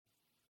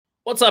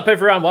What's up,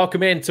 everyone?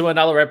 Welcome into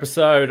another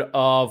episode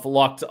of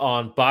Locked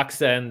On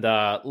Bucks and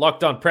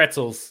Locked On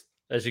Pretzels,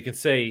 as you can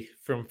see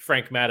from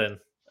Frank Madden,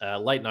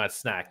 late night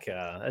snack.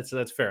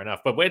 That's fair enough.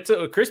 But we're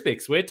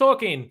Crispix. We're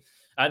talking,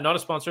 not a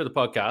sponsor of the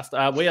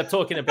podcast. We are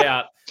talking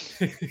about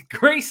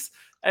Greece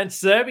and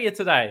Serbia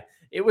today.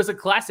 It was a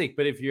classic,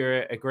 but if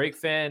you're a Greek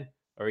fan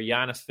or a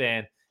Giannis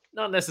fan,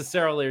 not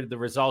necessarily the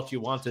result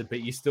you wanted,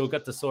 but you still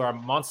got to saw a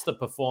monster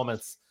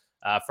performance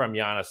from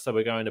Giannis. So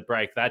we're going to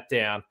break that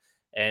down.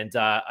 And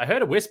I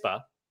heard a whisper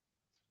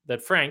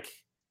that Frank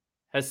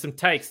has some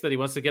takes that he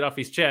wants to get off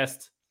his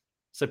chest.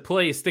 So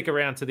please stick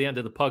around to the end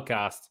of the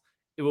podcast.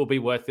 It will be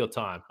worth your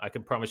time. I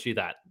can promise you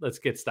that. Let's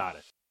get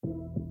started.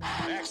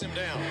 Backs him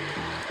down.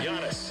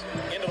 Giannis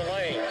into the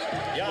lane.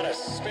 Giannis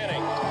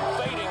spinning.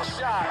 Fading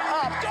shot.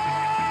 Up.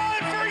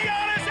 Good for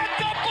Giannis at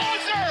the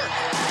buzzer.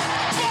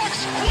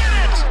 Bucks win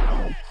it.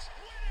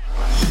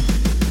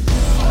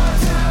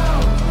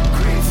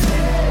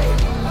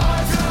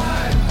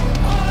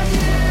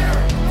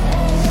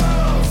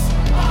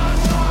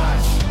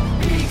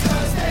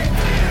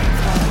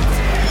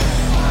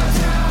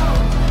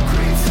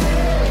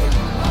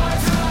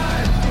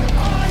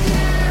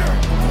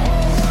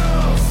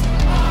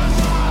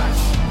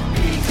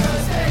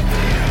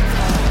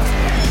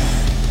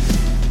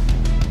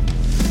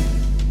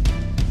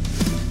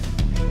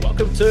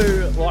 Welcome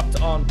to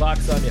Locked On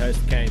Bucks. I'm your host,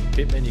 Kane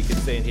Pittman. You can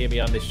see and hear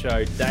me on this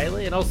show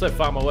daily and also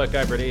find my work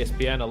over at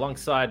ESPN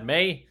alongside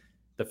me,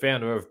 the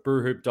founder of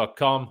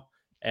brewhoop.com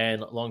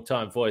and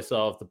longtime voice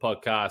of the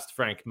podcast,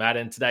 Frank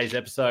Madden. Today's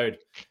episode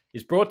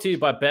is brought to you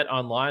by Bet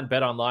Online.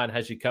 Bet Online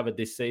has you covered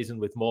this season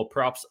with more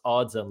props,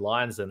 odds, and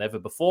lines than ever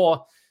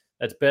before.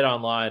 That's Bet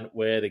Online,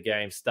 where the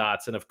game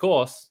starts. And of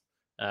course,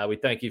 we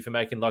thank you for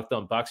making Locked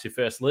On Bucks your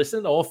first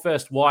listen or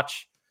first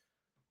watch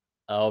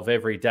of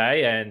every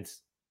day. And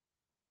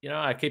you know,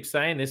 I keep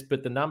saying this,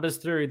 but the numbers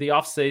through the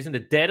offseason, the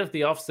dead of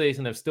the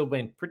offseason, have still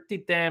been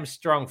pretty damn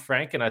strong,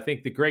 Frank. And I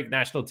think the Greek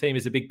national team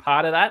is a big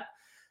part of that.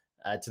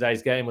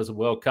 Today's game was a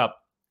World Cup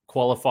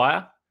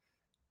qualifier.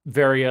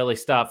 Very early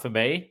start for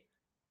me.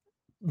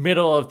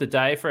 Middle of the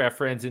day for our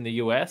friends in the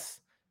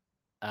US.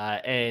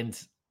 And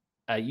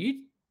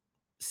you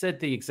said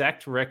the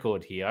exact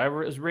record here. I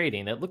was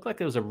reading. It looked like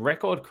there was a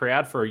record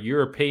crowd for a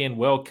European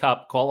World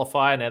Cup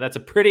qualifier. Now, that's a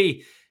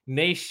pretty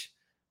niche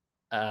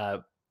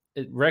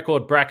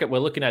record bracket we're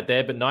looking at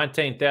there, but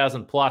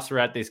 19,000 plus were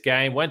at this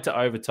game. Went to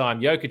overtime.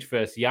 Jokic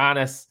versus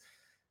Giannis.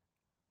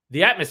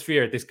 The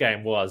atmosphere at this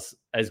game was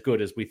as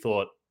good as we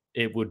thought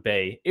it would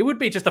be. It would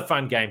be just a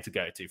fun game to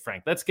go to,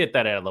 Frank. Let's get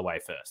that out of the way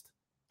first.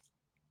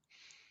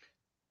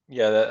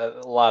 Yeah,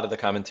 a lot of the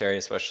commentary,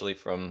 especially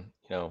from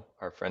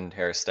our friend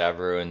Harris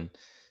Stavru and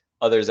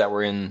others that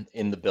were in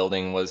the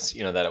building, was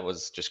that it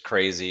was just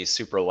crazy,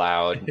 super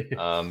loud,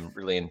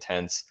 really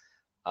intense.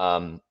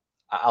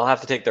 I'll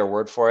have to take their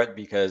word for it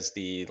because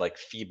the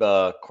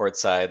FIBA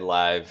Courtside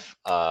Live,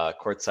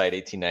 Courtside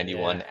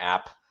 1891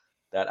 app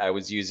that I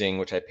was using,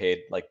 which I paid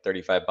like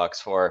 $35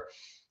 for.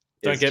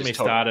 Don't get me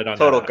started on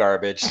total that.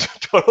 Garbage.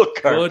 Total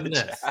garbage.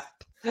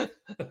 Goodness.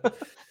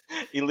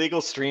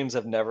 Illegal streams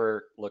have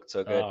never looked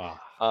so good.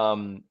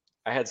 Oh.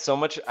 I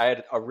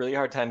had a really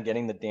hard time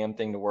getting the damn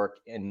thing to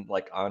work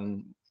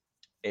on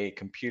a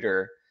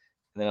computer.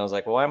 And then I was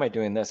like, well, why am I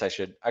doing this? I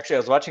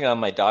was watching it on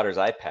my daughter's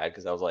iPad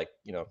because I was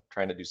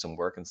trying to do some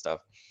work and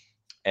stuff,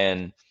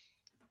 and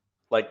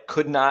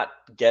could not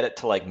get it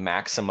to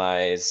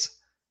maximize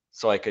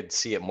so I could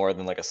see it more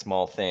than a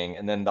small thing.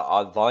 And then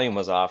the volume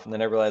was off. And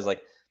then I realized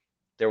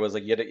there was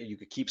you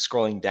could keep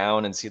scrolling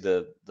down and see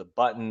the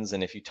buttons.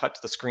 And if you touch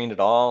the screen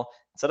at all,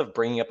 instead of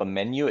bringing up a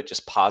menu, it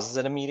just pauses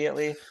it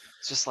immediately.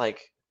 It's just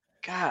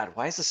God,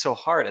 why is this so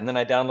hard? And then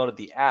I downloaded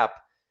the app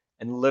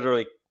and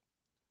literally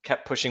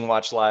kept pushing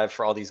watch live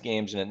for all these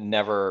games, and it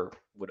never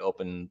would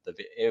open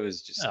it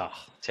was just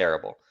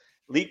terrible.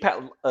 League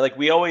Pass,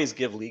 we always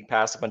give League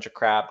Pass a bunch of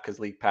crap because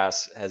League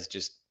Pass has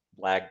just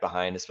lagged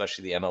behind,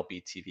 especially the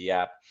MLB TV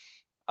app.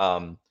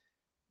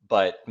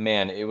 But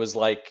man, it was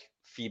like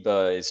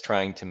FIBA is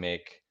trying to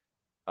make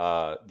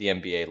the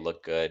NBA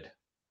look good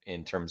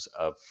in terms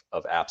of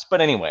apps. But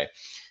anyway,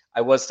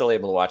 I was still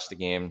able to watch the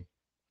game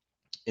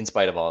in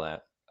spite of all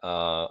that.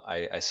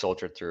 I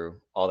soldiered through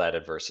all that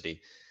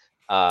adversity.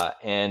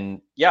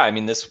 And yeah, I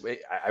mean,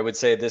 I would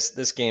say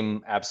this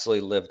game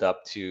absolutely lived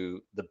up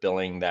to the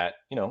billing that,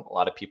 a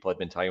lot of people had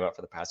been talking about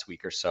for the past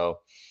week or so.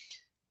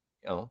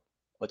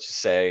 Let's just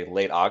say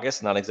late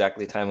August, not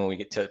exactly the time when we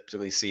get to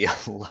typically see a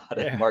lot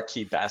of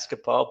marquee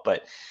basketball,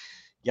 but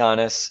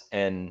Giannis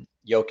and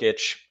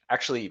Jokic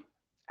actually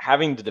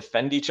having to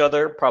defend each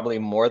other probably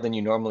more than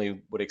you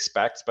normally would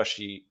expect,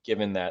 especially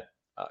given that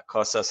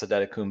Kostas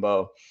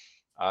Adetokounmpo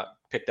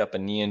picked up a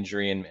knee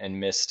injury and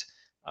missed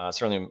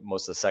certainly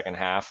most of the second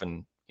half.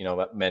 And,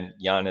 that meant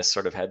Giannis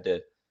sort of had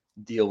to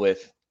deal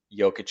with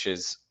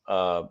Jokic's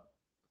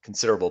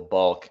considerable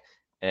bulk.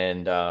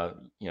 And,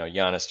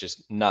 Giannis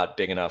just not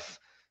big enough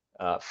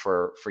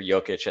for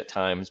Jokic at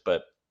times.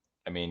 But,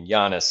 I mean,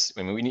 Giannis,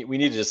 we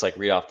need to just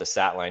read off the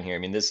stat line here. I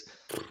mean,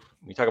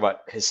 we talk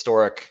about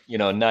historic,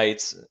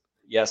 nights,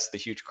 yes, the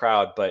huge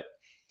crowd, but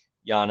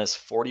Giannis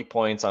 40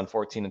 points on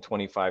 14 and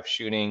 25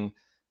 shooting.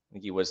 I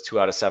think he was 2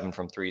 out of 7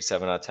 from 3,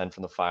 7 out of 10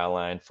 from the foul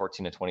line,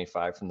 14 to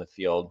 25 from the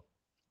field.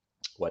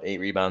 8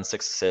 rebounds,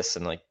 6 assists,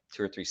 and like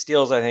 2 or 3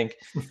 steals, I think.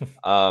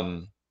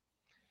 And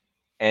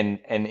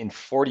in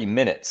 40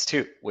 minutes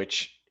too,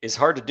 which is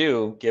hard to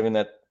do given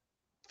that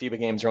FIBA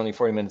games are only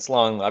 40 minutes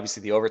long.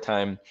 Obviously, the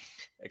overtime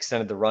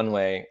extended the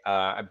runway.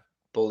 I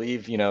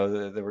believe,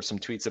 there were some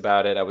tweets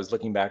about it. I was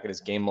looking back at his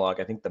game log.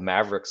 I think the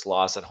Mavericks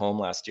loss at home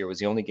last year was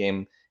the only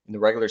game in the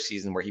regular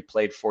season where he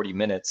played 40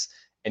 minutes,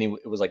 and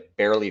it was like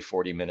barely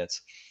 40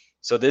 minutes.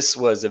 So this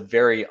was a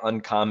very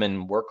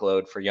uncommon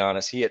workload for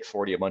Giannis. He hit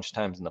 40 a bunch of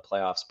times in the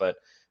playoffs, but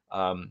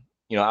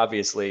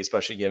obviously,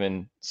 especially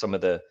given some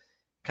of the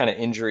kind of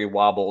injury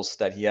wobbles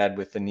that he had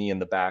with the knee in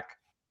the back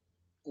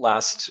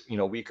last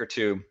week or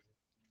two,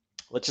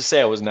 let's just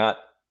say I was not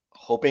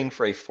hoping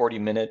for a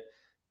 40-minute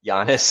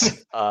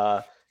Giannis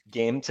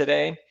game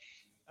today,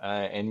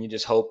 and you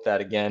just hope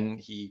that again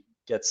he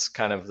gets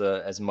kind of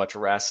as much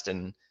rest,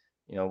 and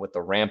with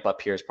the ramp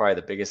up here is probably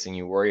the biggest thing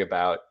you worry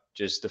about.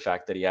 Just the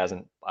fact that he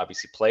hasn't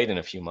obviously played in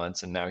a few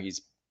months, and now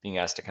he's being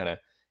asked to kind of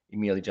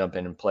immediately jump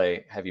in and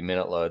play heavy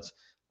minute loads.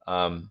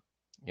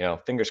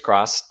 Fingers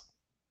crossed,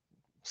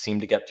 seem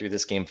to get through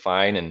this game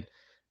fine. And,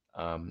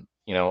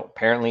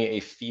 apparently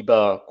a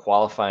FIBA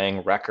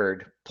qualifying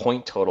record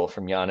point total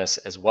from Giannis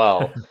as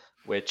well,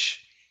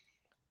 which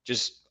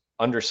just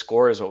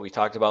underscores what we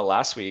talked about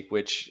last week,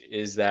 which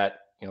is that,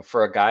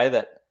 for a guy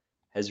that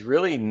has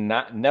really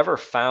never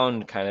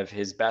found kind of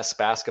his best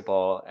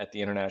basketball at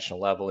the international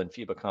level in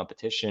FIBA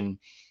competition.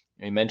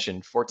 You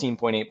mentioned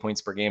 14.8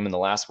 points per game in the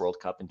last World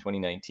Cup in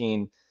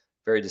 2019.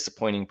 Very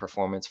disappointing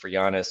performance for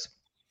Giannis.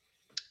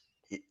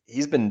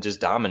 He's been just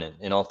dominant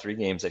in all 3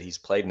 games that he's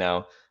played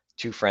now,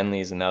 2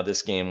 friendlies, and now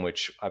this game,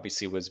 which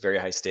obviously was very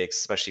high stakes,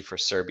 especially for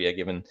Serbia,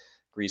 given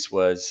Greece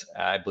was,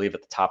 I believe,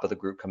 at the top of the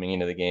group coming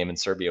into the game, and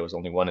Serbia was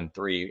only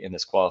 1-3 in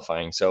this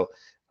qualifying. So,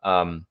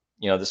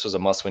 this was a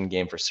must-win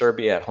game for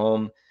Serbia at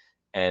home.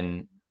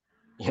 And,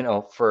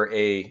 for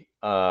a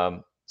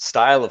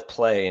style of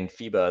play in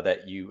FIBA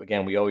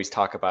that we always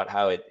talk about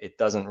how it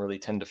doesn't really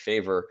tend to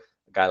favor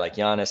a guy like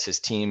Giannis. His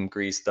team,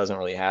 Greece, doesn't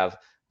really have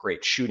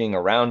great shooting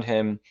around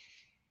him.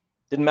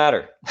 Didn't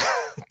matter.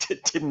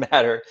 It didn't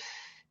matter.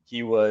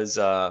 He was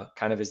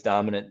kind of his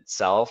dominant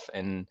self.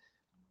 And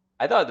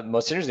I thought the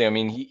most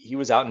interesting, he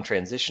was out in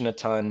transition a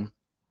ton.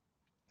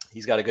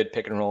 He's got a good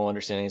pick and roll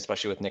understanding,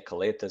 especially with Nick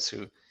Calathes,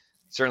 who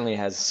certainly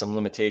has some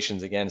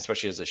limitations, again,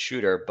 especially as a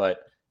shooter,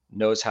 but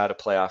knows how to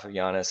play off of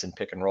Giannis and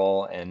pick and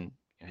roll. And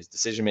his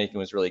decision-making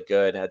was really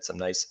good. Had some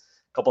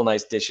couple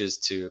nice dishes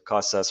to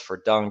Kostas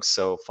for dunks.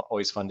 So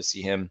always fun to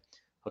see him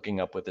hooking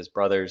up with his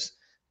brothers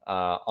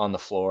on the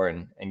floor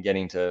and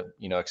getting to,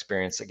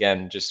 experience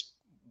again, just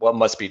what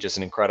must be just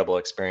an incredible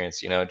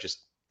experience,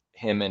 just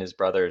him and his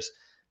brothers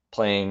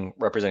playing,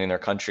 representing their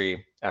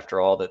country after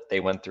all that they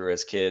went through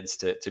as kids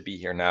to be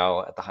here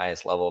now at the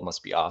highest level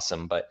must be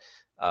awesome. But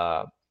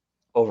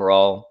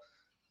overall,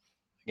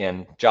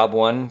 again, job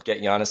one,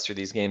 get Giannis through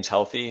these games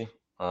healthy.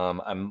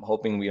 I'm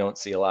hoping we don't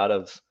see a lot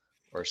of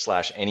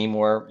any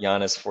more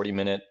Giannis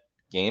 40-minute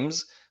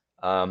games.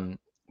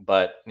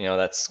 But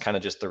that's kind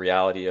of just the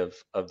reality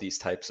of these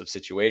types of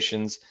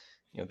situations.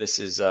 This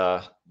is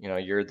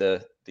you're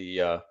the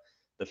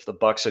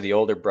Bucks are the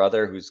older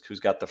brother who's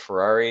got the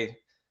Ferrari.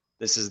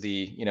 This is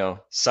the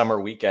summer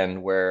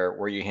weekend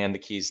where you hand the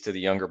keys to the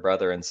younger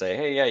brother and say,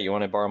 hey, yeah, you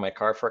want to borrow my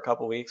car for a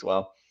couple of weeks?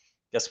 Well,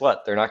 guess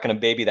what? They're not going to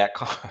baby that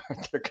car.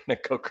 They're going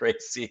to go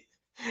crazy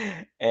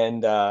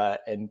and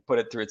put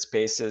it through its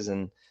paces.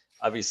 And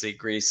obviously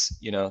Greece,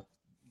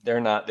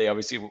 they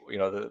obviously,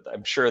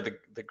 I'm sure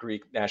the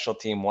Greek national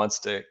team wants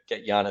to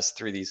get Giannis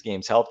through these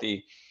games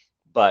healthy,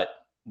 but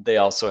they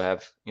also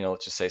have,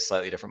 let's just say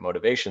slightly different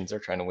motivations. They're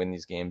trying to win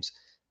these games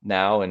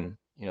now, and,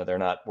 they're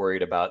not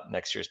worried about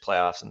next year's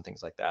playoffs and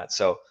things like that.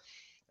 So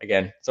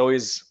again, it's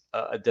always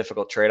a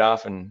difficult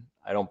trade-off, and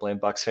I don't blame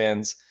Bucks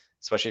fans,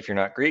 especially if you're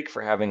not Greek,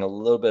 for having a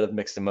little bit of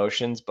mixed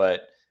emotions.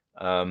 But,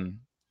 again,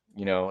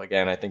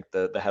 I think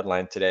the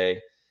headline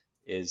today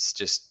is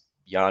just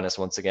Giannis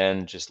once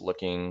again just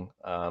looking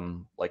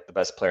like the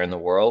best player in the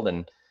world,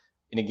 and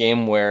in a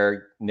game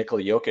where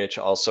Nikola Jokic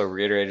also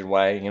reiterated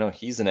why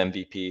he's an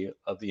MVP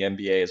of the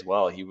NBA as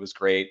well. He was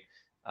great,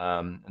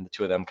 and the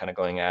two of them kind of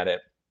going at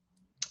it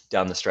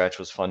down the stretch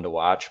was fun to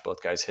watch.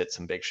 Both guys hit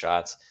some big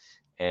shots,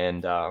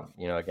 and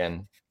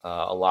again,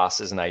 a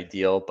loss isn't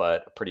ideal,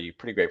 but a pretty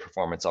great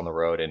performance on the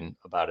road in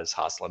about as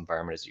hostile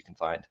environment as you can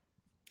find.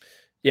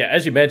 Yeah,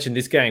 as you mentioned,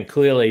 this game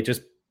clearly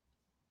just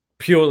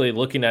purely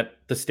looking at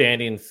the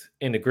standings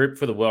in the group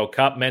for the World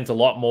Cup meant a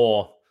lot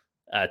more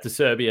to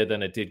Serbia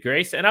than it did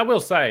Greece. And I will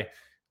say,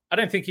 I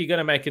don't think you're going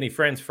to make any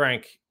friends,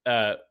 Frank,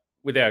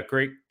 with our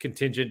Greek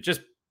contingent,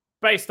 just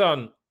based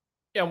on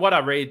what I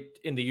read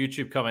in the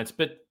YouTube comments.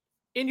 But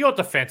in your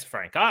defense,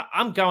 Frank,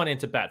 I'm going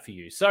into bat for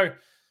you. So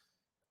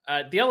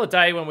the other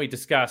day when we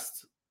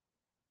discussed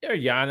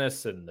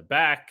Giannis and the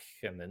back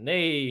and the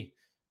knee,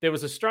 there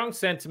was a strong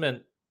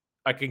sentiment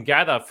I can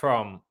gather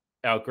from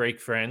our Greek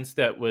friends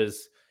that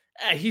was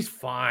He's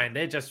fine.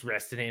 They're just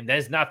resting him.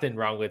 There's nothing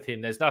wrong with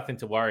him. There's nothing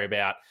to worry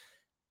about.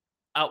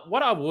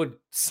 What I would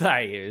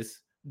say is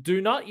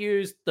do not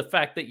use the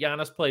fact that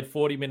Giannis played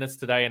 40 minutes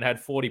today and had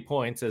 40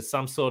 points as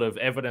some sort of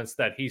evidence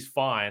that he's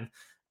fine.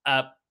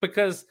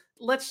 Because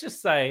let's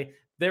just say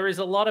there is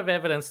a lot of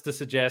evidence to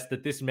suggest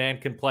that this man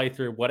can play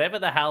through whatever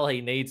the hell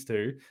he needs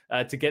to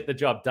get the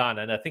job done.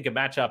 And I think a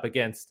matchup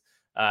against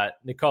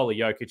Nikola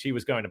Jokic, he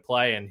was going to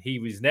play and he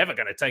was never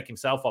going to take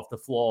himself off the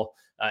floor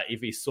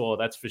if he saw,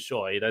 that's for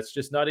sure. That's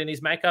just not in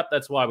his makeup.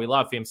 That's why we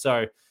love him.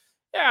 So,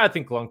 yeah, I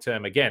think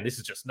long-term, again, this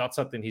is just not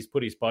something he's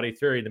put his body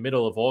through in the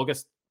middle of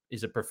August.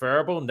 Is it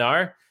preferable?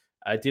 No.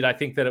 Did I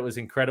think that it was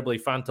incredibly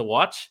fun to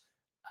watch?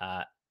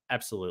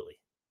 Absolutely.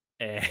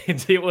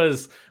 And it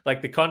was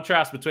like the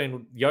contrast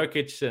between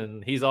Jokic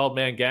and his old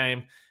man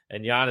game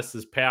and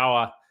Giannis's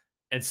power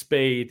and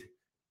speed.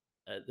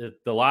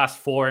 The last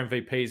 4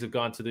 MVPs have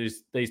gone to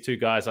these two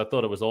guys. I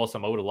thought it was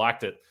awesome. I would have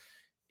liked it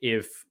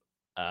if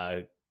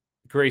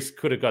Greece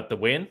could have got the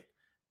win.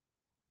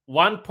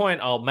 One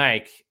point I'll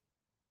make,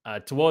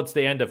 towards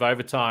the end of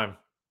overtime,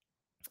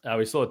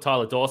 we saw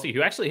Tyler Dorsey,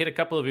 who actually hit a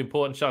couple of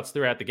important shots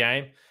throughout the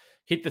game,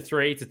 hit the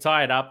 3 to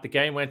tie it up. The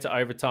game went to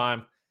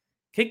overtime,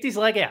 kicked his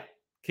leg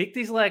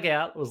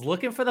out, was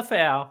looking for the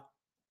foul.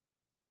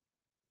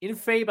 In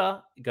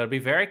FIBA, you got to be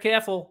very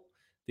careful.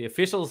 The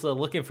officials are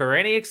looking for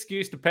any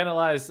excuse to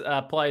penalize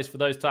players for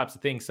those types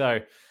of things. So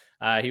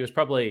he was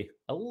probably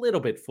a little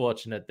bit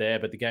fortunate there,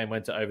 but the game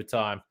went to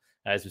overtime,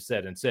 as we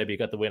said, and Serbia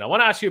got the win. I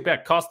want to ask you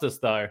about Costas,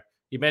 though.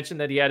 You mentioned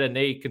that he had a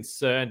knee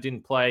concern,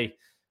 didn't play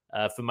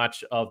for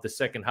much of the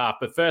second half.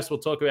 But first, we'll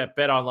talk about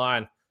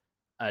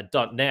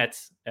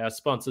betonline.net, our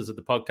sponsors of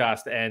the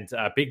podcast, and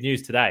big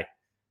news today.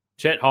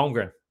 Chet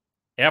Holmgren,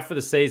 out for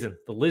the season.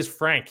 The Liz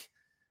Frank,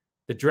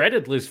 the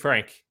dreaded Liz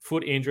Frank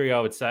foot injury,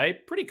 I would say.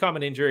 Pretty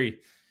common injury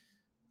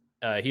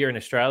here in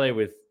Australia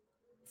with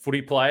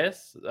footy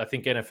players. I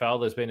think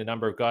NFL, there's been a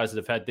number of guys that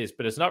have had this,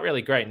 but it's not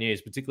really great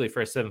news, particularly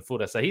for a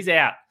 7-footer. So he's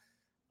out,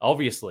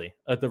 obviously,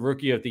 at the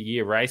Rookie of the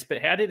Year race.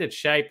 But how did it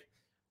shape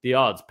the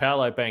odds?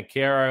 Paolo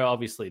Banchero,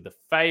 obviously the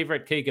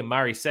favorite. Keegan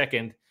Murray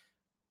second.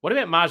 What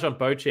about Marjon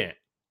Beauchamp?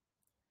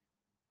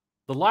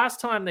 The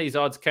last time these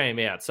odds came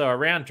out, so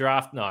around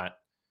draft night,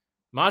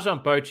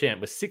 Marjon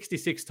Beauchamp was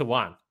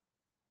 66-1.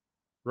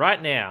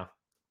 Right now,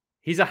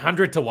 he's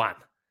 100-1.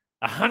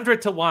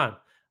 100-1.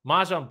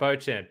 Marjon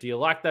Beauchamp, do you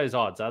like those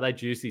odds? Are they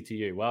juicy to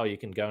you? Well, you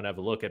can go and have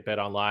a look at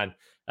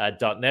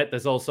betonline.net.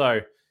 There's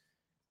also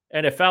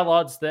NFL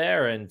odds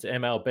there and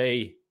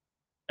MLB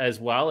as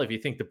well, if you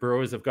think the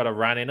Brewers have got a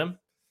run in them.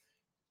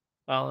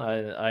 Well,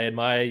 I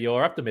admire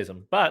your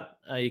optimism, but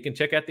you can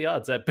check out the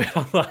odds at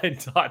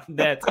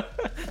betonline.net.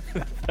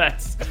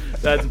 That's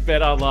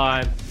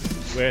BetOnline,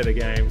 where the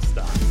game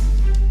starts.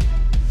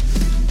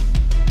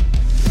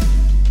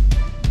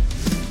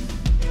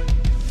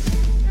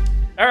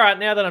 All right,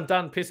 now that I'm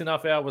done pissing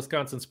off our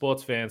Wisconsin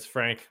sports fans,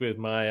 Frank, with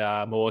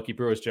my Milwaukee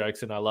Brewers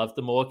jokes, and I love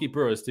the Milwaukee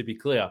Brewers, to be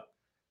clear,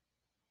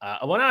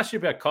 I want to ask you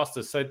about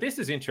Costas. So this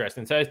is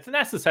interesting. So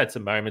Thanasis had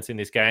some moments in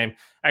this game,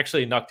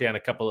 actually knocked down a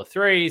couple of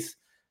threes,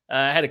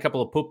 had a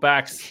couple of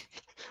putbacks.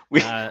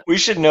 We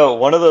should know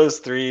one of those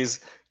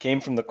threes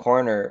came from the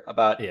corner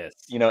about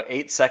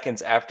 8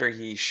 seconds after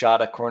he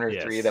shot a corner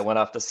three that went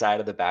off the side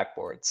of the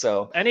backboard.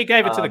 So and he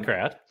gave it to the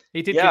crowd.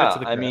 He did give it to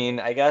the crowd. I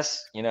mean, I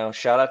guess,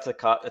 shout out to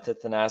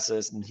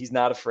Thanasis, and he's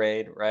not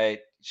afraid, right?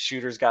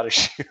 Shooter's got to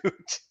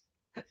shoot.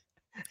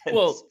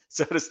 Well,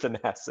 so does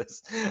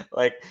Thanasis.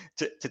 Like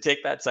to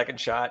take that second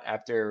shot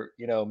after,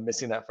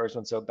 missing that first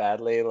one so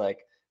badly, like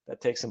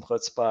that takes some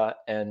chutzpah.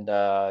 And,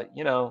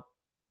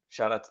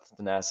 shout out to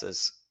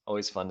Thanasis.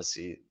 Always fun to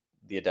see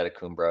the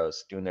Adetokounmpo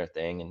bros doing their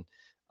thing.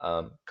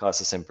 And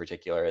Costas in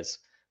particular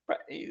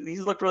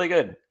he's looked really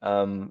good.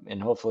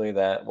 And hopefully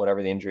that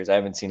whatever the injury is, I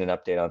haven't seen an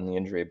update on the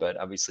injury, but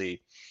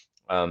obviously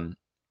I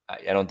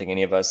don't think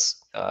any of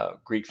us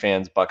Greek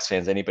fans, Bucks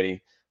fans,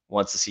 anybody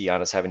wants to see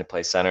Giannis having to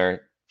play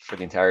center for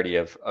the entirety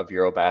of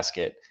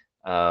Eurobasket.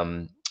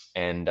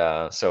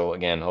 So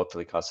again,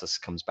 hopefully Costas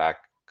comes back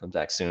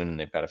soon, and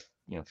they've got a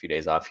few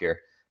days off here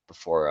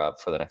before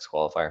for the next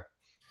qualifier.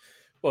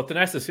 Well,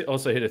 Thanasis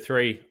also hit a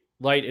 3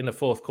 late in the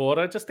fourth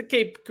quarter just to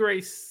keep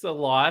Greece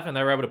alive, and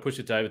they were able to push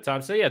it to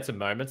overtime. So he had some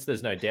moments,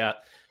 there's no doubt.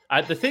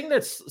 The thing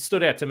that's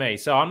stood out to me,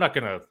 so I'm not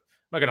gonna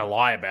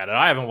lie about it.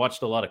 I haven't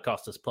watched a lot of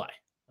Costas play.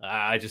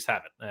 I just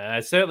haven't.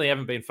 I certainly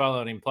haven't been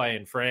following him play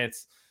in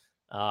France.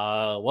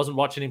 Wasn't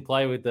watching him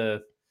play with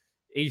the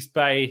East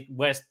Bay,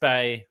 West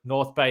Bay,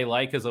 North Bay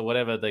Lakers or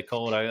whatever they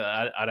call it.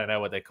 I don't know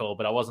what they're called,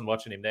 but I wasn't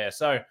watching him there.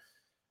 So,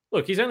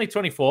 look, he's only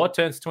 24,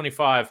 turns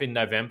 25 in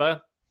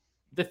November.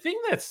 The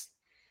thing that's,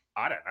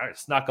 I don't know,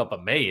 snuck up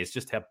on me is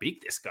just how big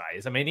this guy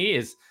is. I mean, he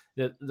is,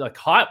 like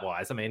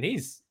height-wise, I mean,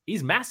 he's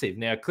massive.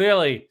 Now,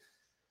 clearly,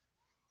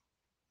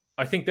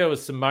 I think there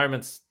was some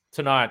moments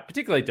tonight,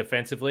 particularly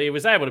defensively, he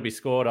was able to be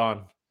scored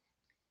on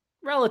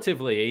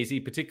relatively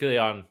easy, particularly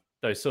on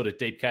those sort of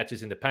deep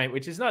catches in the paint,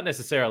 which is not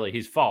necessarily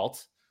his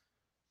fault.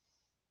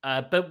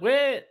 But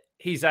where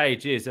his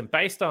age is, and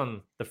based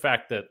on the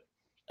fact that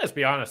let's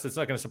be honest, it's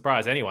not going to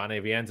surprise anyone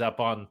if he ends up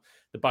on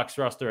the Bucks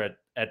roster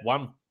at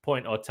one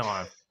point or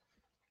time.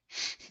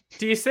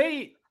 Do you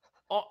see,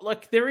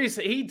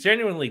 he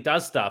genuinely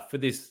does stuff for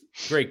this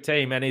Greek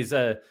team and is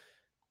a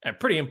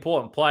pretty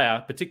important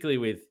player, particularly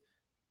with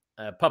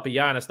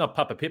Papagiannis, not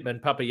Papa Pittman,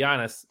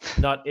 Papagiannis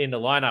not in the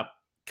lineup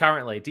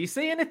currently. Do you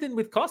see anything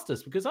with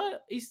Costas? Because I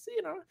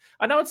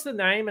know it's the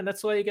name and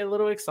that's why you get a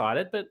little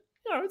excited, but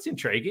it's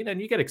intriguing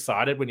and you get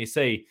excited when you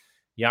see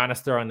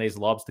Giannis throwing these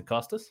lobs to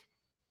Costas.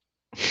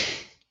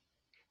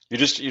 You're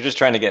just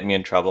trying to get me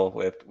in trouble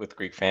with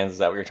Greek fans. Is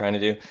that what you're trying to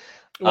do?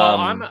 Well,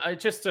 I'm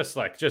just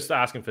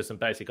asking for some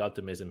basic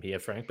optimism here,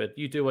 Frank. But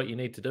you do what you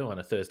need to do on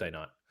a Thursday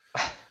night.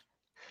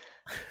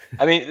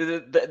 I mean,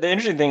 the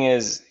interesting thing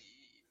is,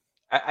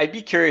 I'd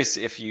be curious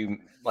if you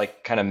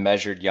kind of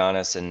measured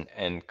Giannis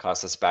and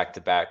Costas back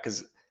to back,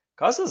 because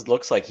Costas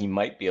looks like he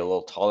might be a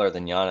little taller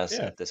than Giannis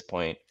at this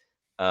point.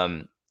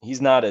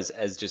 He's not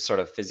as just sort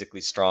of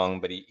physically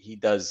strong, but he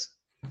does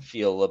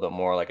feel a little bit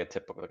more like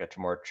a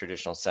more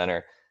traditional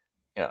center.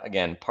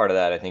 Again, part of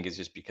that I think is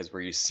just because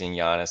we're used to seeing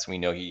Giannis. We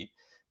know he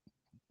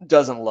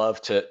doesn't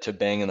love to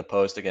bang in the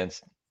post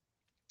against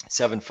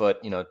 7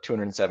 foot,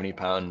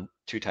 270-pound,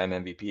 2-time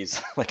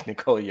MVPs like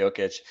Nikola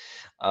Jokic,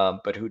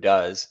 but who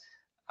does?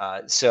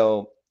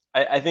 So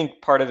I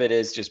think part of it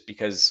is just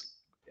because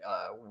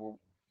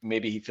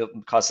maybe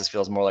Costas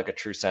feels more like a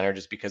true center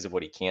just because of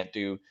what he can't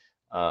do.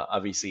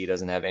 Obviously, he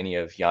doesn't have any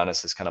of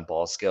Giannis's kind of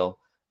ball skill,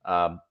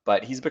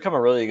 but he's become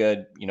a really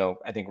good,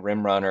 I think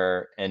rim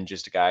runner and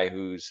just a guy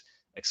whose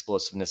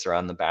explosiveness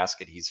around the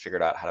basket he's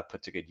figured out how to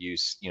put to good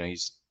use.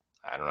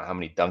 I don't know how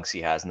many dunks he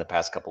has in the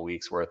past couple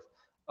weeks worth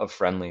of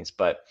friendlies,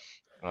 but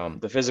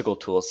the physical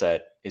tool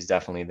set is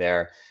definitely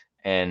there.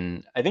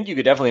 And I think you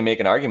could definitely make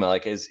an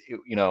argument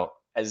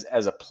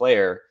as a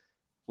player,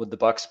 would the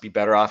Bucks be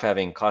better off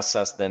having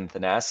Costas than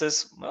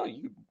Thanasis? Well,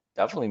 you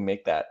definitely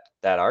make that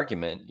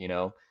argument.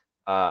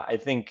 I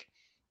think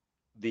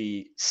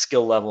the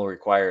skill level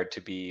required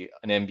to be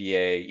an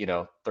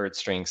NBA, third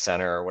string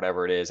center or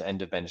whatever it is,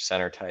 end of bench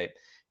center type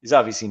is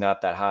obviously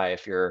not that high.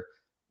 If you're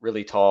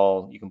really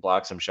tall, you can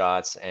block some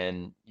shots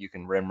and you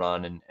can rim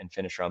run and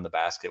finish around the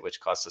basket,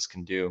 which Costas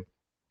can do.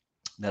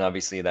 Then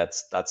obviously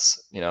that's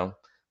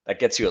that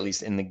gets you at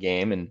least in the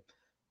game. And,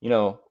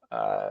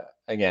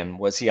 again,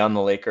 was he on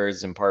the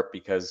Lakers in part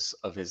because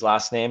of his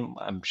last name?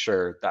 I'm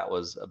sure that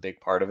was a big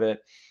part of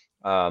it.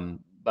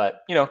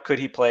 But, could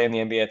he play in the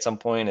NBA at some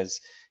point as,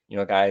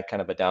 a guy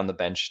kind of a down the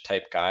bench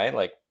type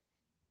guy?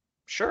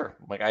 Sure.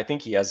 I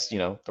think he has,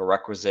 the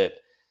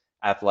requisite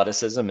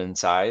athleticism and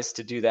size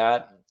to do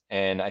that.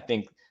 And I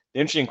think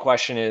the interesting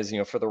question is,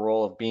 for the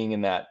role of being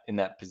in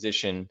that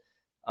position,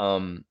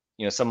 someone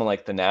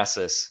like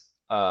Thanasis,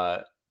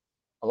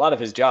 a lot of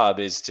his job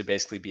is to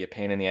basically be a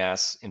pain in the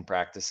ass in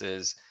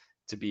practices,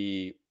 to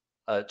be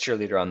a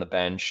cheerleader on the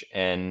bench.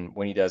 And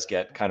when he does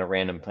get kind of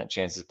random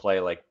chances to play,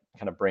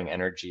 kind of bring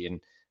energy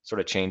and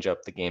sort of change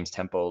up the game's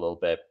tempo a little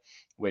bit,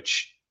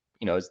 which,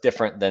 is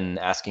different than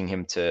asking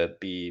him to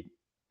be,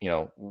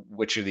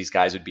 which of these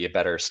guys would be a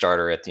better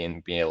starter at the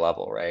NBA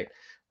level, right?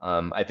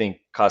 I think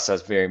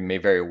Costas may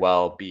very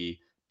well be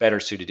better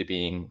suited to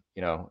being,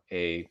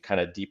 a kind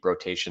of deep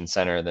rotation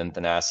center than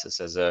Thanasis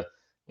as a,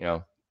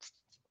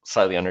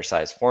 slightly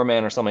undersized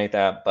four-man or something like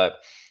that.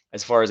 But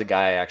as far as a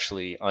guy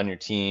actually on your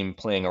team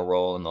playing a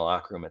role in the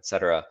locker room, et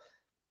cetera,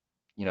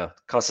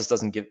 Costas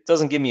doesn't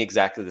give me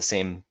exactly the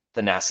same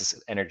Thanasis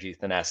energy,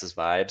 Thanasis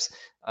vibes.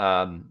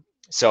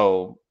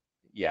 So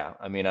yeah,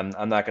 I mean,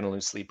 I'm not going to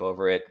lose sleep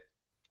over it.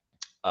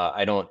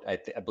 I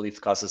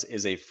believe Costas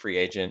is a free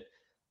agent.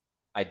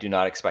 I do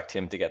not expect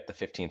him to get the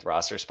 15th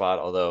roster spot.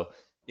 Although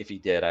if he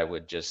did, I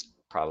would just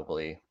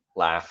probably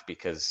laugh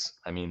because,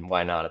 I mean,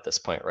 why not at this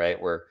point, right?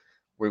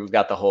 We've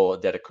got the whole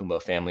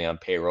Adetokounmpo family on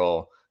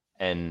payroll,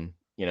 and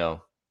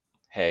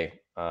hey,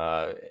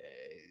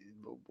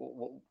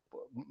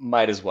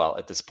 might as well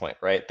at this point,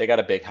 right? They got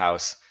a big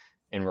house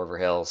in River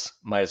Hills.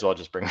 Might as well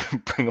just bring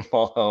them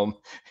all home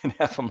and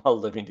have them all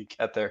living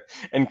together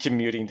and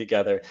commuting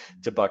together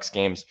to Bucks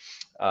games.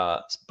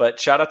 But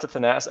shout out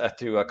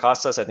to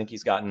Costas. I think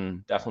he's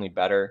gotten definitely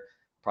better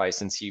probably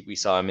since we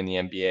saw him in the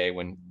NBA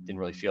when didn't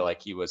really feel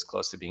like he was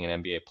close to being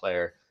an NBA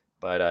player.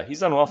 But he's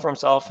done well for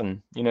himself,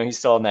 and he's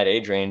still in that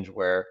age range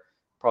where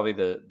probably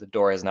the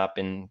door has not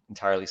been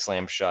entirely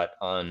slammed shut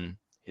on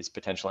his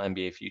potential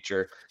NBA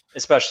future,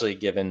 especially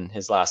given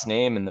his last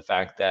name and the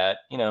fact that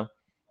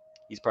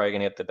he's probably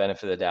going to get the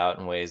benefit of the doubt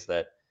in ways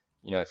that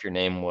if your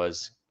name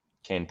was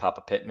Kane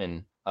Papa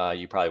Pittman,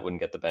 you probably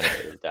wouldn't get the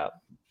benefit of the doubt.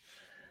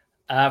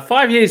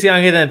 5 years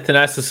younger than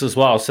Thanasis as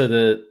well.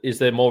 So is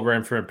there more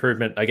room for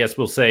improvement? I guess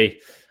we'll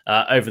see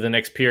over the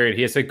next period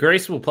here. So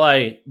Greece will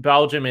play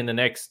Belgium in the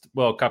next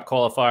World Cup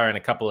qualifier in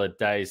a couple of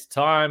days'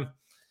 time.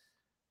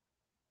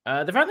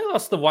 They've only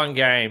lost the one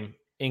game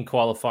in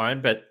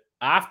qualifying, but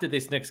after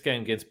this next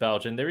game against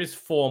Belgium, there is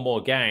 4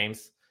 more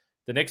games.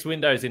 The next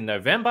window is in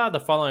November. The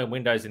following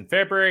window is in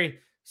February.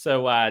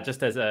 So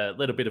just as a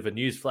little bit of a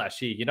news flash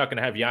here, you're not going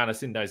to have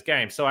Giannis in those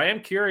games. So I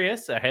am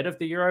curious, ahead of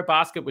the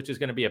Eurobasket, which is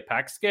going to be a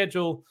packed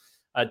schedule,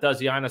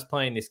 does Giannis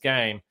play in this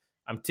game?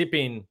 I'm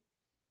tipping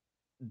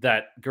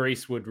that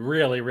Greece would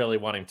really, really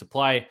want him to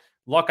play,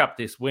 lock up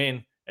this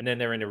win, and then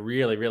they're in a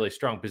really, really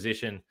strong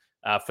position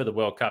for the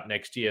World Cup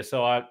next year.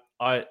 So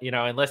I,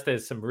 unless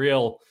there's some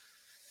real,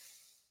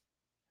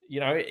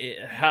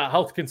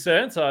 health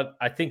concerns,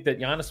 I think that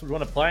Giannis would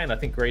want to play, and I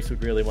think Greece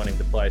would really want him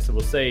to play. So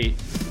we'll see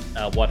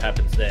what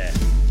happens there.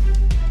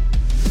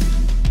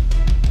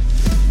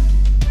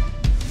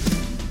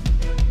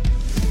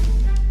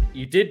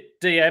 You did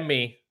DM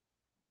me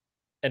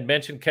and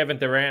mention Kevin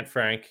Durant,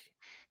 Frank.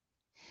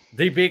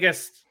 The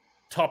biggest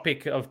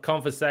topic of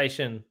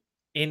conversation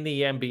in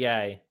the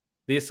NBA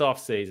this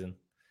offseason.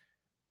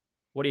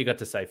 What do you got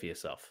to say for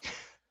yourself?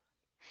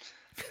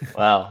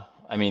 Wow.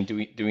 I mean, do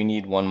we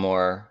need one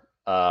more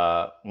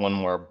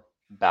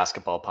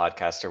basketball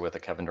podcaster with a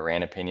Kevin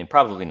Durant opinion?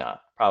 Probably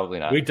not.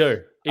 We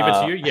do. If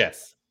it's you,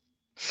 yes.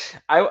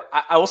 I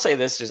will say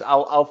this. Just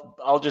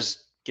I'll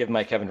just give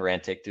my Kevin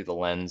Durant take through the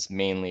lens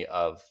mainly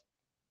of,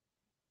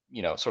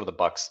 sort of the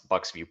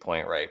Bucks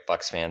viewpoint, right?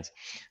 Bucks fans.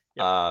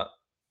 Yep.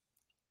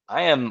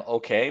 I am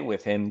okay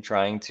with him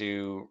trying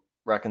to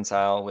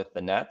reconcile with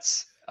the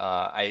Nets.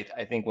 I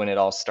think when it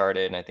all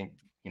started, and I think,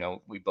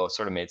 we both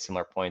sort of made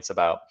similar points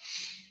about,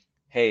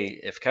 hey,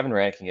 if Kevin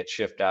Durant can get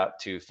shipped out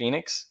to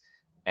Phoenix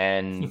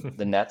and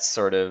the Nets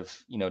sort of,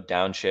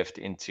 downshift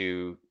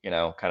into,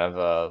 kind of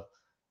a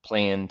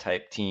play-in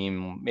type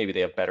team, maybe they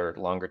have better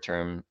longer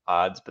term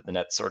odds, but the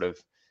Nets sort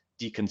of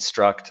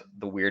deconstruct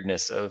the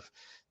weirdness of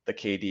the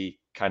KD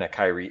kind of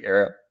Kyrie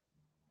era.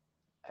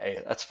 Hey,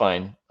 that's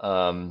fine.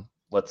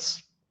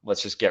 Let's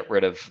just get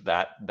rid of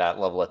that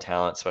level of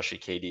talent, especially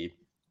KD,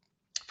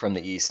 from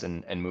the East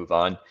and move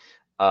on.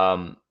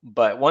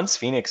 But once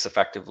Phoenix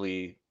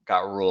effectively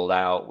got ruled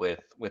out with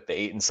the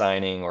Ayton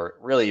signing, or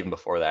really even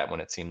before that, when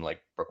it seemed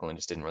like Brooklyn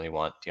just didn't really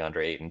want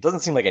DeAndre Ayton. It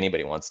doesn't seem like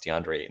anybody wants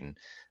DeAndre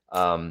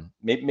Ayton.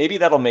 Maybe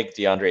that'll make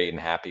DeAndre Ayton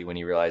happy when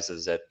he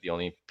realizes that the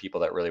only people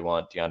that really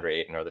want DeAndre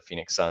Ayton are the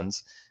Phoenix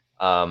Suns.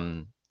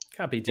 Can't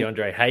be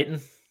DeAndre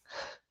Ayton.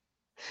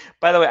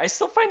 By the way, I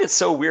still find it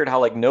so weird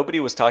how nobody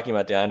was talking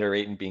about DeAndre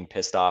Ayton being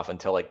pissed off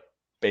until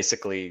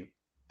basically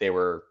they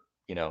were,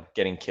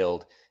 getting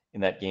killed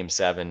in that Game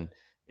 7.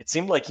 It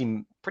seemed like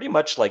he pretty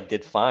much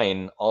did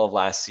fine all of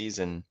last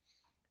season,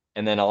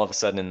 and then all of a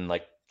sudden in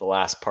the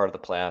last part of the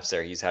playoffs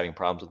there, he's having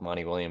problems with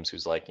Monty Williams,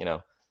 who's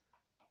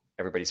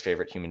everybody's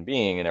favorite human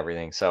being and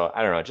everything. So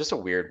I don't know, just a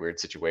weird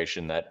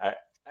situation that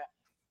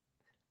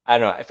I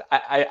don't know. If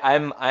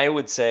I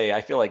would say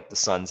I feel like the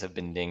Suns have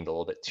been dinged a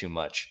little bit too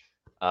much.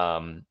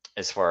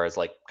 As far as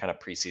kind of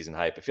preseason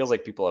hype, it feels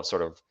like people have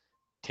sort of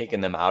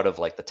taken them out of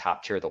the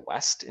top tier of the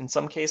West in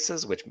some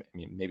cases, which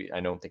maybe I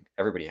don't think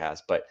everybody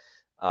has, but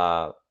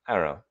I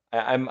don't know.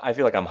 I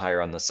feel like I'm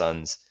higher on the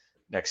Suns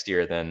next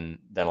year than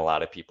a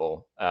lot of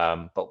people.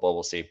 But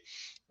we'll see.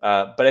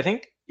 But I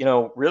think,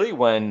 really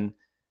when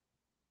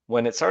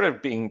it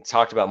started being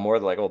talked about more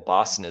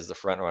Boston is the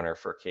front runner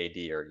for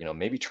KD, or,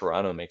 maybe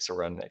Toronto makes a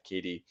run at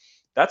KD.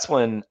 That's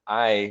when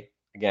I,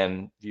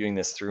 again, viewing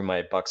this through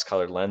my Bucks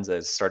colored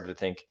lenses, started to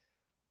think,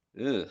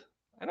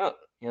 I don't,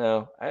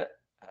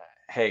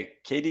 hey,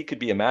 KD could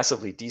be a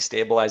massively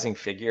destabilizing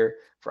figure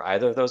for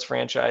either of those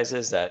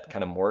franchises that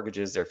kind of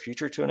mortgages their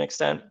future to an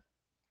extent.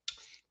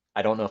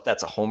 I don't know if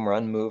that's a home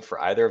run move for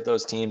either of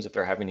those teams if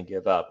they're having to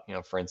give up,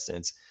 for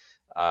instance,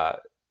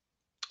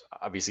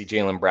 obviously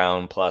Jaylen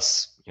Brown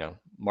plus,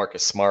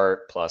 Marcus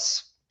Smart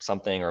plus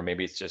something, or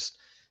maybe it's just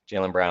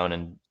Jaylen Brown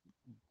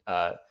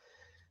and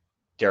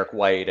Derek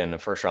White and a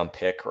first round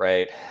pick,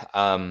 right?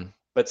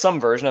 But some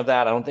version of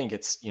that. I don't think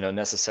it's,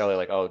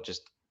 necessarily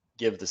just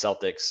give the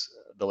Celtics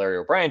the Larry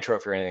O'Brien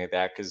trophy or anything like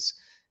that, because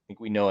I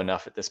think we know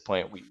enough at this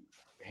point.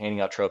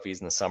 Handing out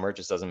trophies in the summer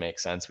just doesn't make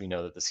sense. We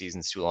know that the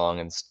season's too long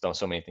and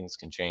so many things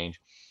can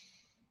change.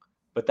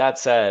 But that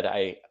said,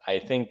 I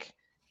think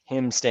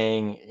him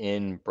staying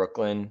in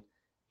Brooklyn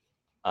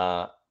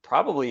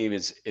probably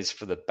is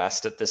for the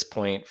best at this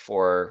point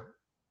for,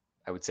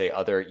 I would say,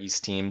 other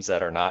East teams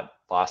that are not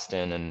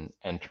Boston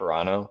and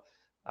Toronto.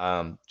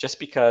 Just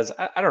because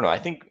I don't know. I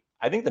think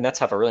the Nets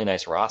have a really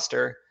nice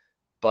roster,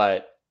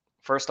 but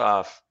first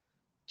off,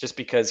 just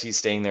because he's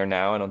staying there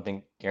now, I don't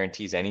think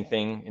guarantees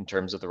anything in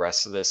terms of the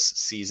rest of this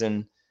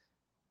season.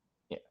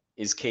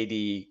 Is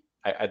KD?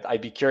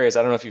 I'd be curious.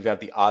 I don't know if you've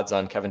got the odds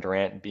on Kevin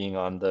Durant being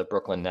on the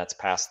Brooklyn Nets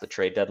past the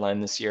trade deadline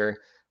this year,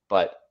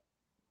 but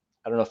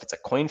I don't know if it's a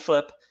coin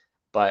flip.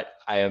 But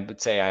I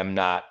would say I'm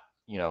not,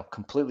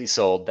 completely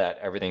sold that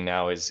everything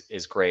now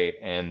is great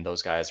and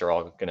those guys are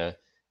all gonna,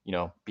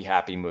 be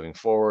happy moving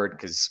forward,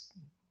 because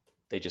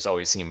they just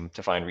always seem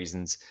to find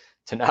reasons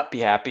to not be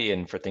happy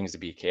and for things to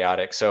be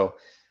chaotic. So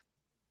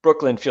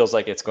Brooklyn feels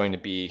like it's going to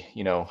be,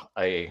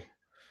 a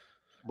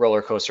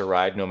roller coaster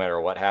ride no matter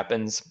what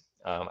happens.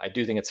 I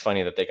do think it's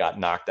funny that they got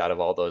knocked out of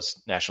all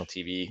those national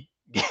TV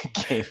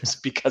games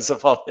because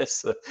of all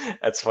this.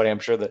 That's funny. I'm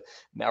sure the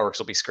networks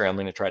will be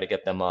scrambling to try to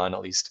get them on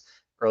at least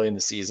early in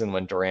the season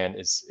when Durant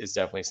is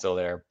definitely still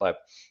there. But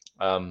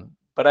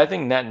I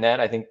think net,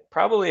 I think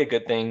probably a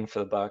good thing for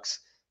the Bucks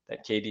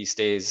that KD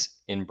stays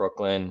in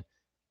Brooklyn.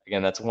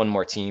 again, that's one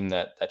more team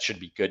that should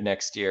be good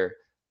next year.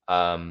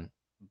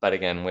 But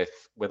again,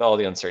 with all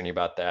the uncertainty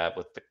about that,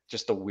 with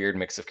just the weird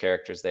mix of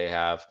characters they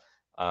have,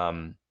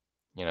 as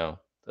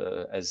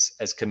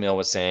Camille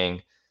was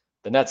saying,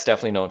 the Nets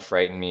definitely don't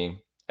frighten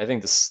me. I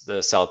think the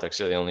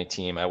Celtics are the only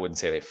team. I wouldn't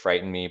say they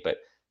frighten me, but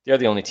they're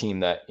the only team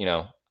that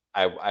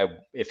I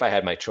if I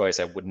had my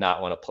choice, I would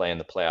not want to play in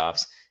the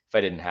playoffs if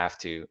I didn't have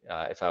to.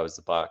 If I was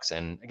the Bucks,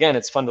 and again,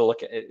 it's fun to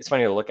look at. It's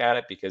funny to look at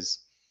it because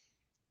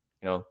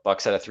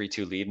Bucks had a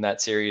 3-2 lead in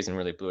that series and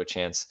really blew a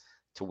chance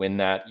to win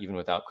that even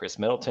without Chris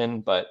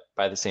Middleton. But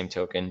by the same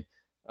token,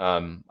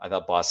 I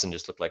thought Boston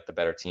just looked like the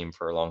better team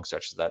for a long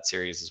stretch of that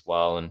series as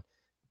well. And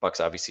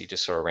Bucks obviously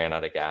just sort of ran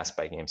out of gas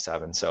by Game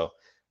 7. So,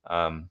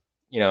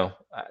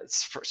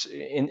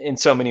 in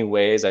so many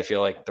ways, I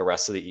feel like the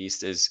rest of the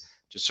East is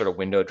just sort of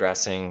window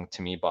dressing.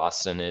 To me,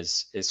 Boston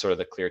is sort of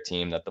the clear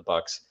team that the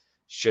Bucks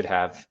should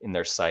have in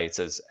their sights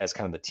as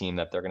kind of the team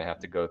that they're going to have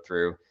to go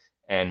through.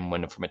 And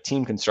when from a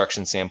team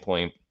construction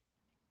standpoint,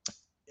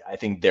 I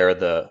think they're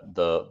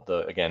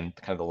the again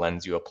kind of the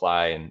lens you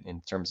apply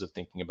in terms of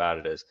thinking about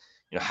it is,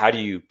 how do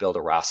you build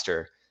a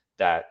roster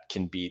that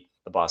can beat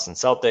the Boston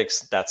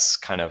Celtics? That's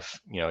kind of,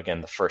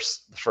 again, the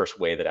first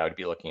way that I would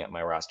be looking at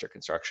my roster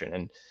construction.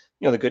 And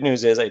the good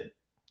news is I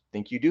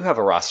think you do have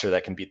a roster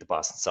that can beat the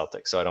Boston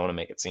Celtics. So I don't want to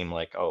make it seem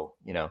like, oh,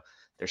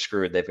 they're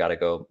screwed, they've got to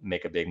go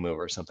make a big move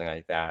or something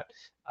like that.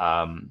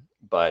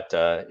 But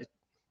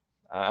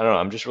I don't know.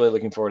 I'm just really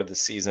looking forward to the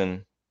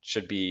season.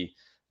 Should be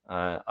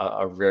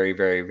a very,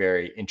 very,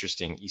 very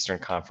interesting Eastern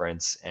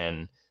Conference.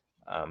 And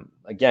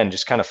again,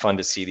 just kind of fun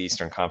to see the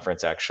Eastern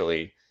Conference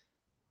actually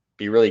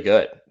be really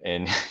good.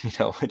 And,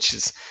 which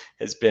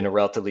has been a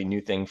relatively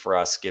new thing for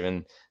us,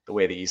 given the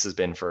way the East has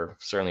been for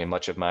certainly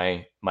much of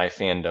my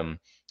fandom.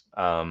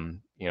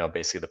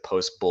 Basically the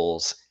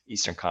post-Bulls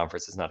Eastern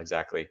Conference is not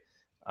exactly,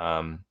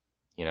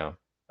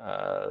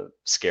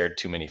 scared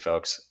too many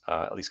folks,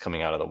 at least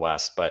coming out of the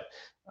West. But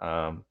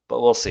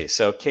we'll see.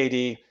 So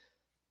KD,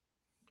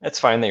 it's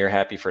fine that you're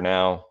happy for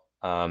now.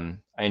 I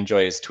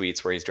enjoy his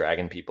tweets where he's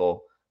dragging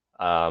people.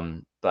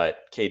 But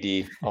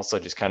KD also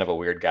just kind of a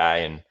weird guy.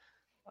 And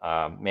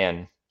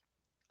man,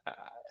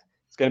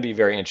 it's going to be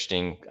very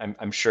interesting.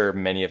 I'm sure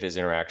many of his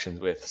interactions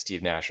with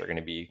Steve Nash are going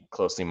to be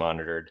closely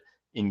monitored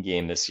in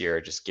game this year,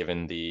 just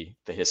given the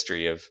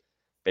history of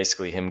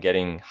basically him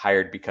getting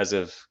hired because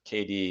of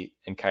KD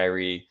and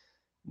Kyrie,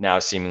 now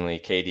seemingly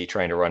KD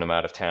trying to run him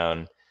out of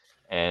town,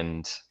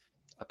 and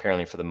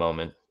apparently for the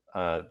moment,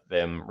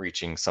 them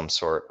reaching some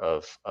sort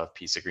of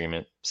peace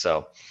agreement.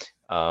 So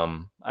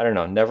I don't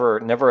know,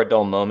 never a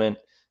dull moment,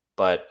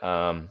 but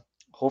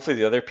hopefully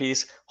the other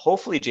piece,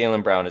 hopefully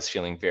Jaylen Brown is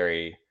feeling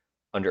very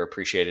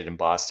underappreciated in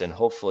Boston.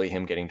 Hopefully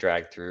him getting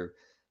dragged through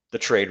the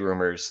trade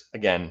rumors,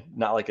 again,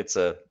 not like it's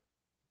a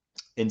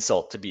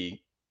insult to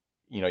be,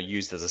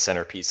 used as a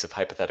centerpiece of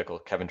hypothetical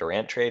Kevin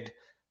Durant trade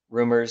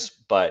rumors,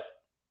 but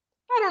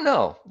I don't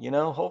know,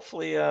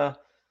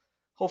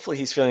 hopefully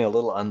he's feeling a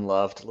little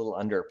unloved, a little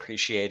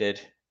underappreciated.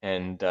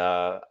 And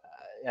I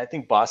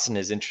think Boston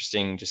is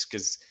interesting just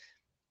because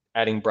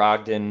adding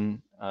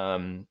Brogdon,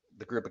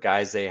 the group of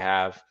guys they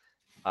have,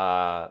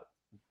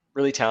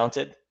 really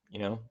talented,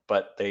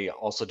 but they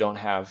also don't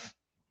have,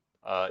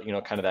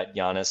 kind of that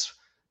Giannis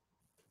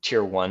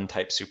tier 1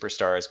 type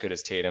superstar as good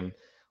as Tatum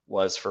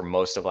was for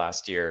most of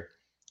last year.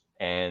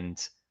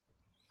 And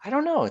I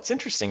don't know. It's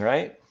interesting,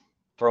 right?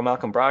 Throw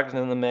Malcolm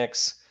Brogdon in the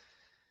mix.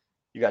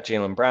 You got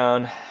Jaylen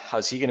Brown.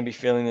 How's he going to be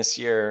feeling this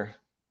year?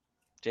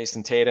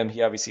 Jason Tatum,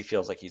 he obviously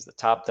feels like he's the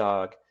top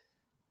dog.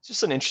 It's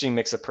just an interesting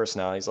mix of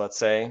personalities, let's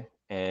say.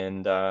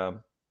 And I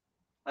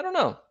don't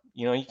know.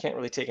 You can't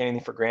really take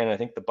anything for granted. I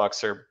think the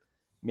Bucks are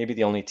maybe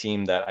the only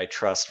team that I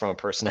trust from a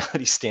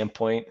personality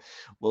standpoint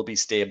will be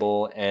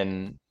stable.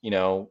 And,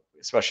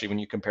 especially when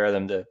you compare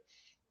them to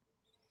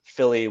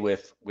Philly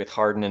with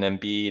Harden and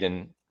Embiid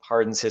and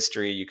Harden's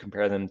history, you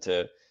compare them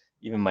to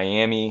even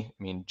Miami.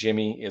 I mean,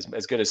 Jimmy is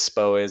as good as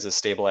Spo is, as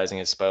stabilizing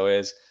as Spo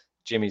is.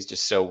 Jimmy's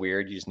just so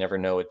weird. You just never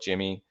know with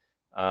Jimmy.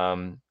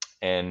 And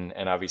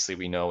obviously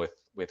we know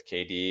with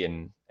KD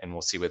and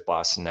we'll see with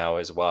Boston now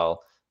as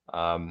well.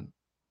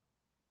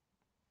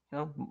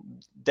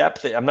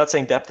 Depth, I'm not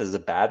saying depth is a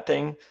bad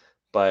thing,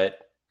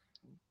 but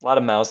a lot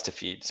of mouths to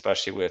feed,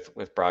 especially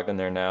with Brogdon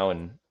there now.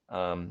 And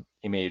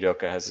Ime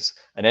Udoka has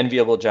an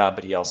enviable job,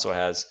 but he also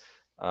has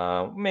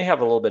may have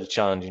a little bit of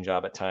challenging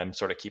job at times,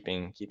 sort of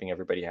keeping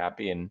everybody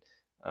happy. And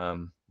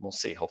we'll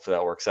see. Hopefully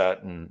that works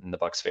out in the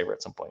Bucks' favor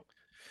at some point.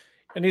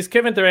 And is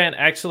Kevin Durant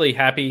actually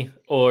happy,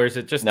 or is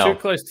it just No.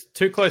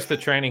 too close to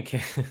training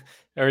camp,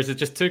 or is it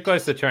just too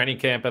close to training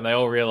camp and they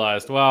all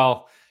realized,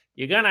 well,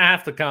 you're gonna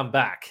have to come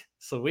back,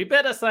 so we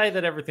better say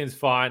that everything's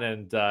fine,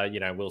 and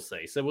we'll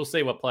see. So we'll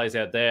see what plays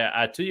out there.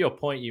 To your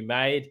point you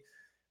made,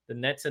 the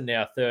Nets are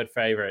now third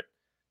favorite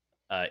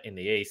in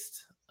the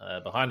East,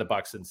 behind the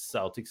Bucks and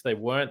Celtics. They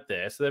weren't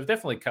there, so they've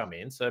definitely come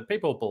in. So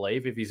people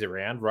believe, if he's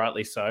around,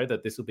 rightly so,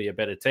 that this will be a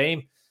better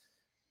team.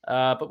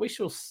 But we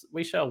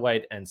shall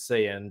wait and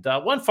see. And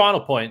one final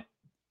point,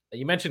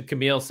 you mentioned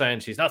Camille saying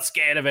she's not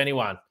scared of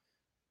anyone.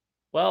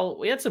 Well,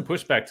 we had some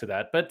pushback to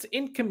that, but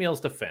in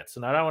Camille's defense,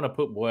 and I don't want to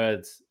put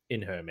words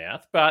in her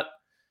mouth, but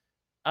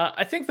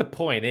I think the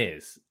point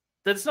is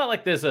that it's not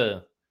like there's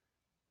a,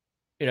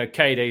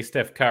 KD,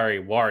 Steph Curry,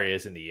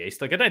 Warriors in the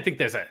East. Like, I don't think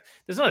there's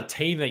not a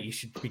team that you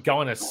should be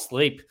going to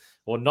sleep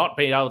or not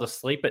being able to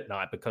sleep at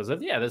night because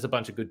of. Yeah, there's a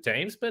bunch of good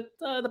teams, but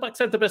the Bucks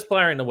have the best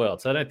player in the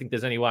world, so I don't think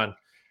there's anyone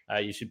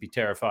you should be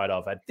terrified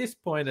of at this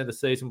point of the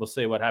season. We'll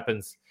see what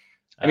happens.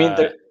 I mean,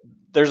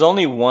 there's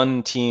only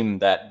one team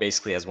that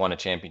basically has won a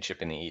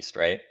championship in the East,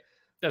 right?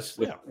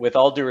 With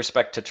all due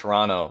respect to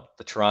Toronto,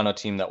 the Toronto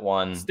team that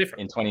won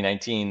in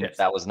 2019, yes.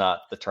 That was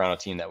not the Toronto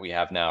team that we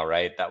have now,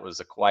 right? That was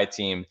a Kawhi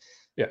team.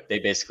 Yeah. They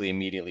basically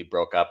immediately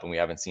broke up, and we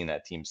haven't seen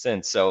that team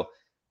since. So,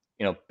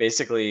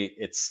 basically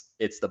it's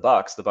the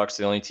Bucks. The Bucks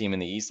are the only team in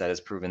the East that has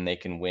proven they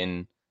can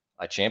win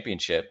a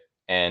championship.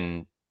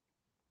 And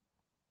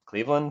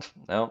Cleveland,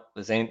 no,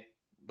 this ain't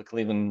the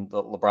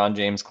LeBron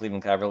James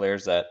Cleveland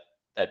Cavaliers that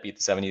beat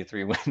the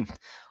 73 win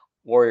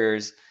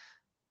Warriors.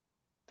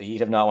 The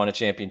Heat have not won a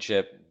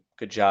championship.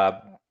 Good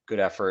job, good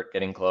effort,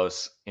 getting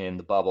close in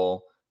the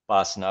bubble.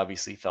 Boston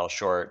obviously fell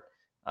short.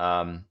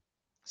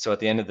 So at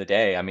the end of the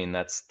day, I mean,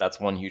 that's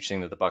one huge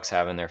thing that the Bucks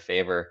have in their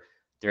favor.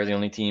 They're the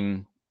only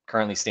team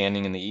currently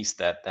standing in the East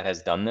that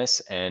has done this.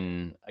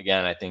 And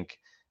again, I think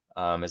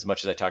as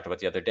much as I talked about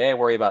the other day, I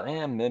worry about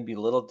maybe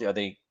are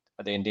they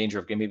in danger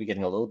of maybe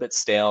getting a little bit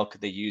stale?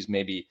 Could they use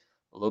maybe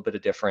a little bit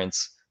of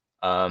difference,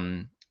 a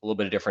little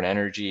bit of different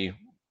energy?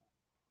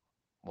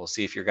 We'll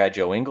see if your guy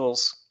Joe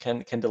Ingles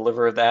can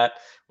deliver that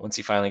once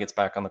he finally gets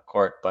back on the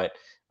court. But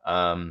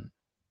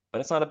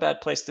it's not a bad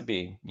place to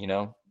be,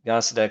 Giannis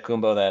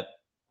Antetokounmpo that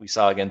we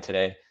saw again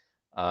today.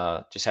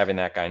 Just having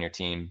that guy on your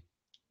team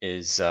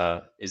is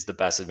the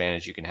best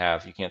advantage you can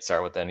have. You can't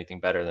start with anything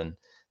better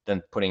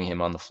than putting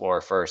him on the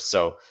floor first.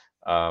 So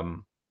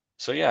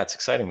yeah, it's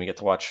exciting. We get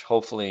to watch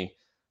hopefully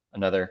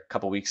another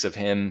couple weeks of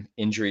him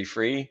injury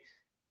free,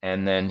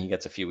 and then he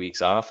gets a few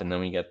weeks off, and then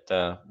we get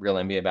real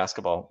NBA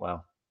basketball.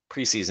 Wow.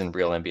 Preseason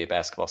real NBA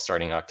basketball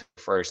starting October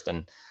 1st.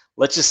 And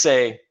let's just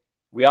say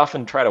we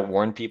often try to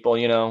warn people,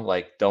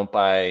 like don't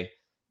buy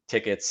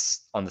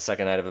tickets on the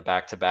second night of a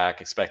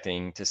back-to-back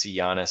expecting to see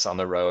Giannis on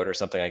the road or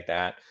something like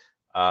that.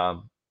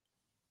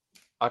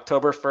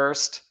 October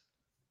 1st,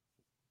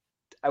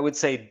 I would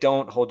say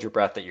don't hold your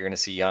breath that you're going to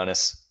see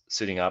Giannis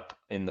suiting up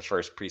in the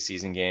first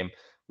preseason game.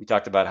 We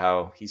talked about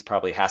how he's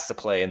probably has to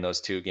play in those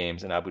 2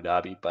 games in Abu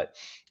Dhabi, but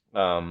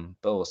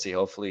we'll see.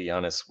 Hopefully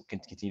Giannis can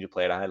continue to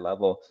play at a high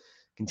level,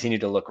 continue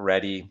to look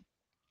ready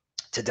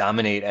to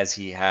dominate as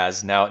he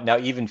has. Now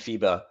even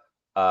FIBA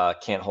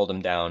can't hold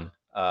him down,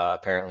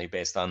 apparently,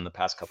 based on the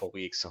past couple of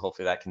weeks. So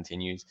hopefully that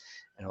continues,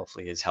 and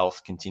hopefully his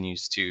health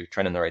continues to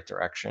trend in the right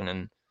direction,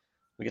 and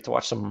we get to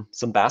watch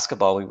some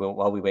basketball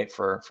while we wait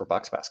for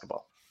Bucks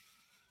basketball.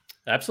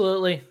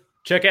 Absolutely.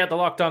 Check out the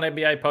Locked On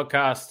NBA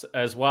podcast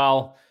as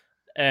well.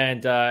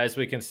 And as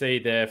we can see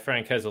there,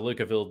 Frank has a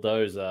Luka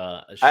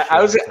Vildoza.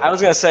 I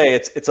was gonna say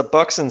it's a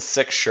Bucks and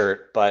 6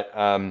 shirt, but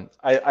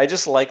I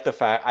just like the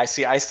fact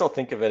I still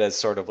think of it as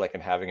sort of like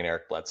having an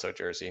Eric Bledsoe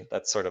jersey.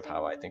 That's sort of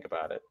how I think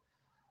about it.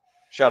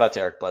 Shout out to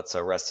Eric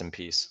Bledsoe. Rest in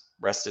peace.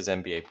 Rest his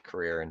NBA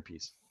career in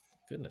peace.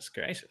 Goodness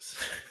gracious.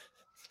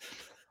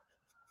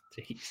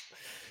 Jeez.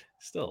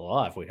 Still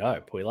alive, we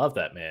hope. We love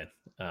that man.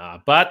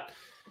 But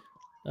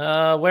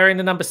wearing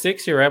the number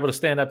 6, you're able to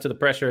stand up to the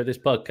pressure of this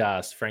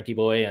podcast, Frankie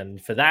boy.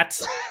 And for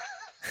that,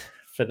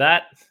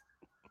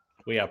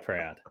 we are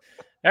proud.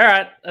 All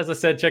right. As I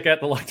said, check out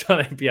the Locked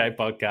On NBA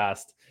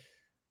podcast.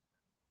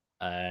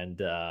 And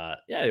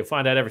you'll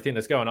find out everything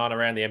that's going on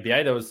around the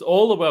NBA. There was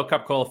all the World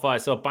Cup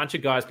qualifiers, so a bunch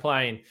of guys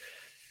playing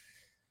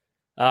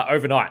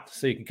overnight.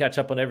 So you can catch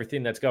up on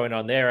everything that's going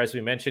on there. As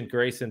we mentioned,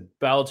 Greece and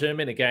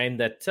Belgium in a game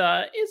that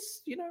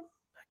is,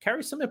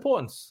 carries some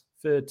importance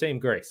for Team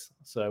Greece.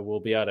 So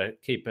we'll be able to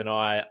keep an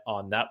eye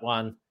on that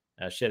one.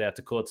 Shout out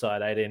to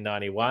Courtside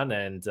 1891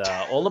 and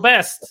all the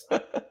best.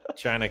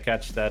 Trying to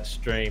catch that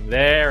stream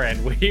there.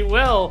 And we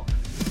will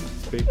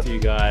speak to you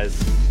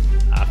guys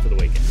after the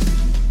weekend.